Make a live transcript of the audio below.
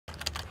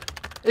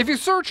If you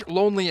search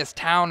loneliest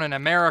town in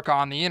America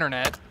on the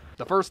internet,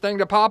 the first thing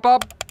to pop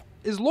up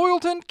is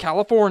Loyalton,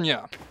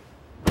 California.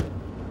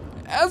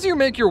 As you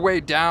make your way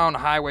down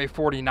Highway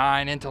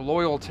 49 into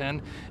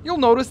Loyalton, you'll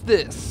notice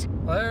this.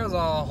 There's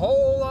a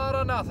whole lot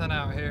of nothing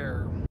out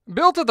here.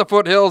 Built at the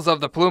foothills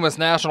of the Plumas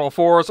National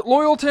Forest,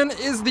 Loyalton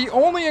is the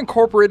only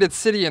incorporated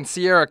city in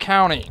Sierra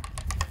County.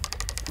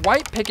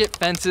 White picket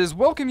fences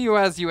welcome you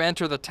as you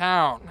enter the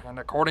town, and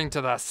according to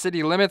the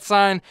city limit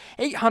sign,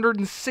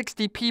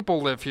 860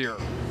 people live here.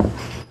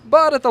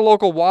 But at the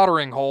local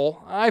watering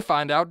hole, I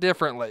find out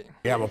differently.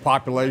 You have a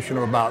population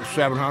of about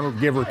 700,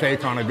 give or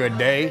take on a good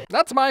day.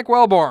 That's Mike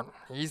Wellborn.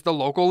 He's the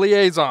local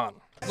liaison.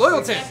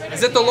 Loyalton,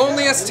 is it the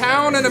loneliest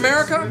town in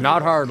America?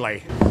 Not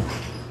hardly.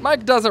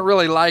 Mike doesn't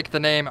really like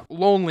the name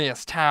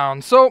Loneliest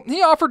Town, so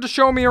he offered to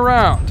show me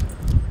around.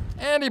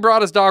 And he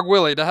brought his dog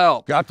Willie to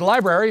help. Got the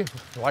library.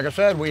 Like I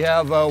said, we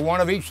have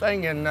one of each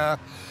thing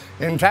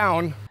in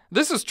town.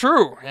 This is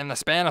true. In the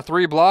span of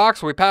 3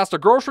 blocks, we passed a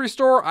grocery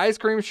store, ice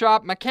cream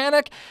shop,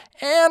 mechanic,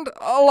 and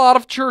a lot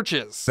of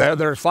churches.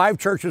 There's 5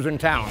 churches in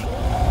town.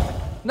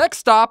 Next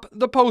stop,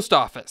 the post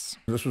office.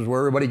 This is where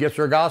everybody gets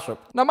their gossip.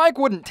 Now, Mike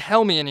wouldn't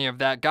tell me any of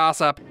that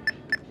gossip.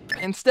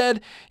 Instead,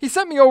 he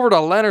sent me over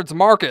to Leonard's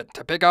Market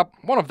to pick up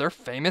one of their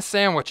famous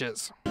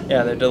sandwiches.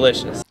 Yeah, they're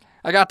delicious.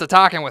 I got to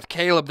talking with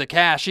Caleb, the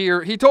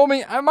cashier. He told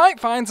me I might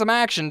find some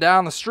action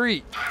down the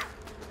street.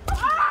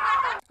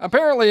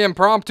 Apparently,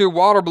 impromptu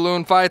water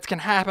balloon fights can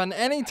happen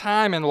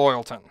anytime in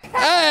Loyalton.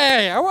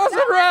 Hey, I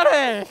wasn't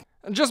ready!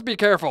 Just be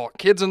careful,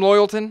 kids in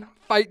Loyalton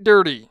fight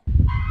dirty.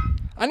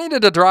 I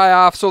needed to dry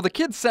off, so the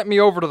kids sent me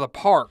over to the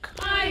park.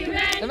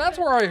 And that's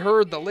where I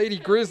heard the Lady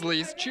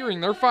Grizzlies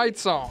cheering their fight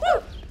song.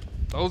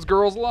 Those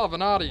girls love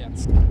an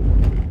audience.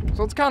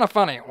 So it's kind of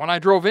funny, when I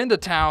drove into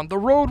town, the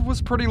road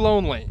was pretty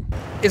lonely.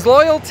 Is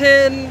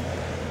Loyalton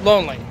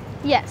lonely?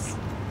 Yes.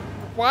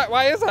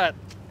 Why is that?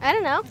 I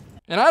don't know.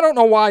 And I don't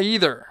know why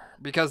either,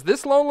 because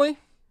this lonely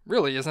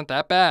really isn't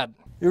that bad.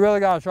 You really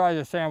gotta try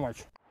this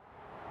sandwich.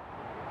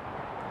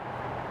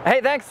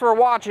 Hey, thanks for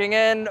watching,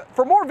 and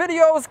for more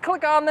videos,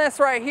 click on this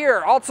right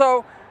here.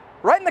 Also,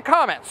 write in the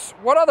comments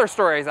what other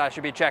stories I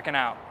should be checking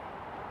out.